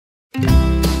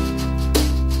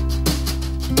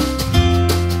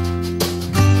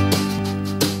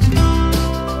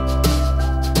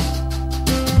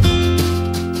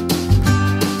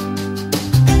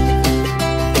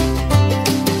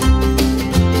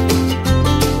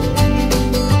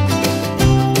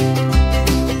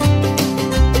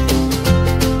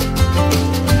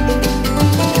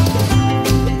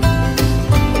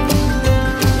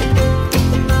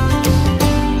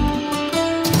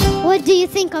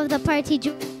of the party,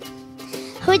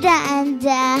 Hoda and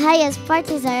Haya's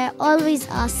parties are always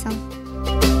awesome.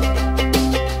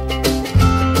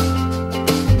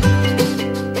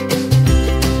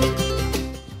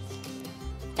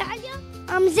 Talia,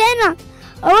 I'm Zena.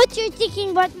 What you're thinking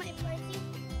about my party?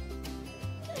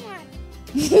 Come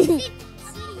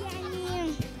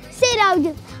on. Say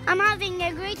loud. I'm having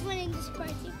a great one in this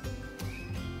party.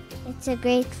 It's a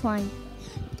great fun.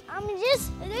 I'm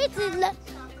just little.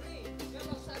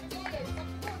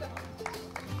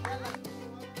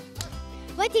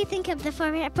 What do you think of the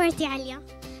party, Alia?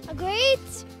 A great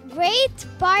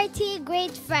party,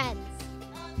 great friends.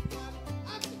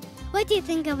 What do you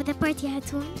think of the party,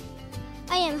 Hatun?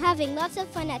 I am having lots of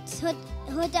fun at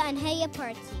Hoda and Haya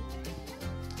party.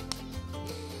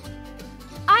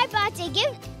 I bought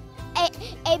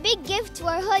a big gift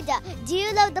for Hoda. Do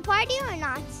you love the party or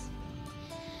not?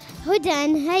 Hoda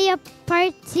and Haya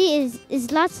party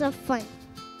is lots of fun.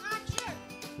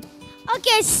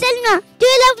 Okay, Selma, do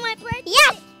you love my party?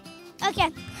 Yes. Okay.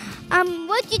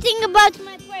 What do you think about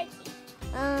my party?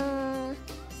 I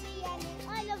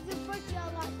love your party a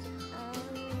lot.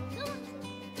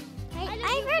 I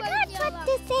forgot what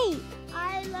to say.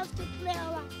 I love to play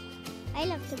a lot. I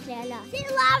love to play a lot. Say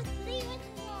loud. Say it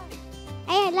more.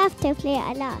 I love to play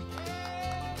a lot.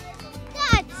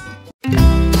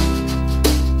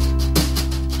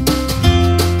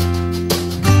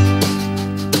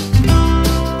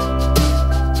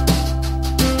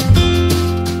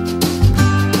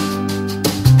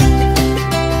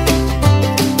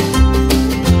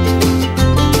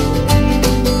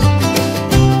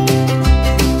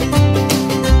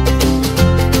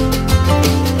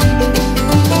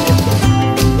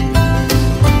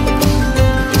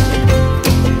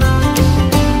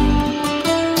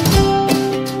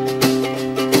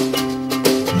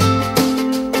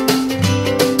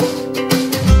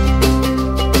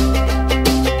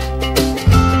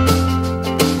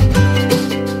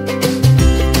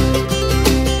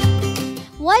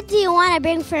 What do you want to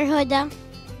bring for Hoda?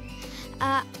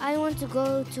 I want to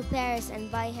go to Paris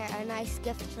and buy her a nice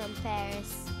gift from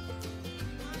Paris.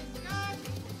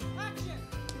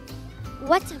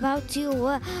 What about you?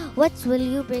 What will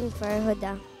you bring for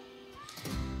Hoda?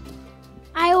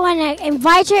 I want to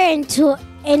invite her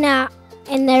in a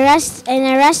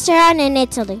restaurant in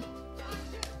Italy.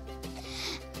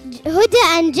 Hoda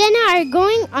and Jenna are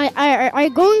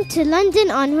going to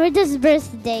London on Hoda's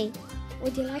birthday.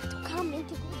 Would you like to come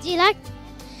into? Do you like?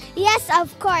 Yes,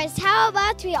 of course. How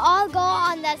about we all go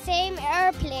on the same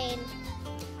airplane?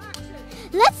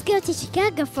 Let's go to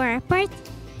Chicago for a party.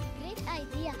 Great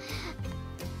idea.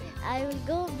 I will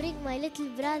go bring my little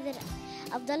brother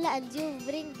Abdullah and you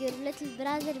bring your little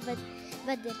brother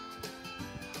Badr.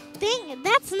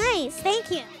 That's nice. Thank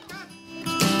you.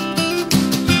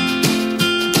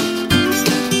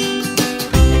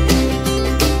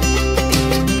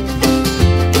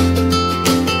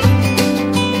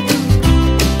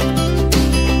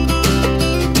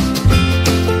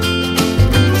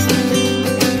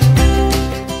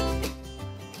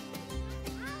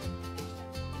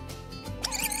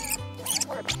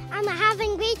 I'm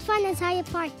having great fun at Haya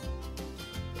Park.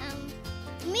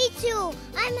 Me too.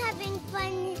 I'm having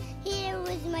fun here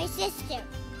with my sister.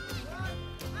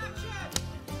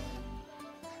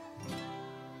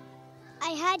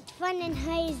 I had fun in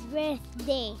Haya's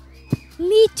birthday.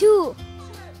 Me too.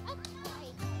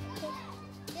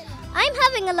 I'm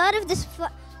having a lot of this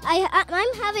fun.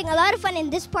 I'm having a lot of fun in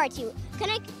this party. Can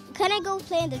I go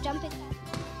play in the jumping?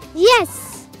 Yes.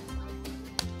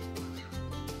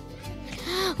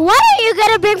 What are you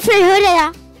gonna bring for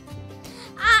Hoda?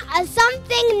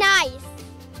 Something nice.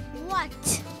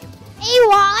 What? A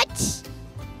watch.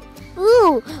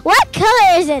 Ooh, what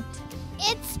color is it?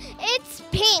 It's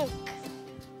pink.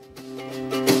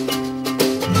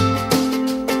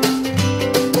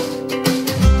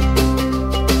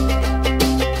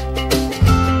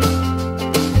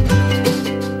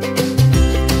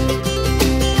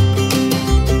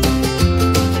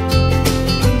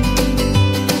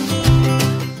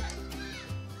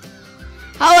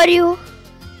 How are you?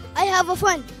 I have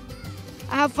fun.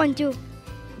 I have fun too.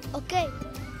 Okay.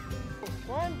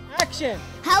 One, action.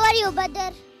 How are you,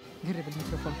 Badr? قرب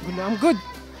الميكروفون تقول له I'm good.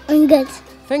 I'm good.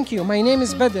 Thank you. My name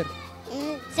is Badr.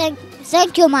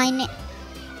 Thank you, my name.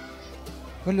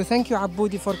 قول له thank you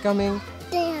عبودي for coming.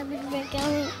 Thank you for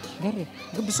coming. قرب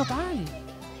قول بصوت عالي.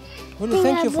 قول له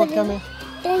thank you for coming.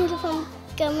 Thank you for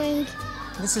coming.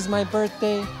 This is my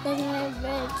birthday. This is my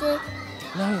birthday.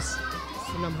 Nice.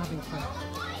 And I'm having fun.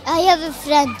 I have a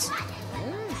friend.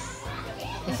 Yes.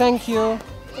 Thank you.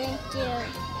 Thank you.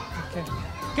 Okay.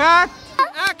 Cut.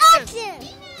 Action.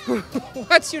 Action.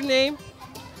 What's your name?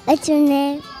 What's your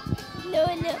name?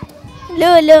 Lulu.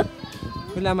 Lulu.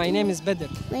 Hola, my name is Badr.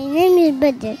 My name is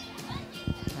Badr.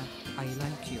 I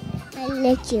like you. I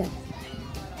like you.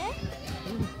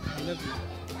 I love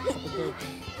you.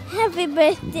 Happy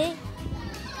birthday.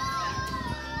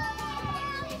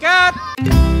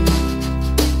 Cut!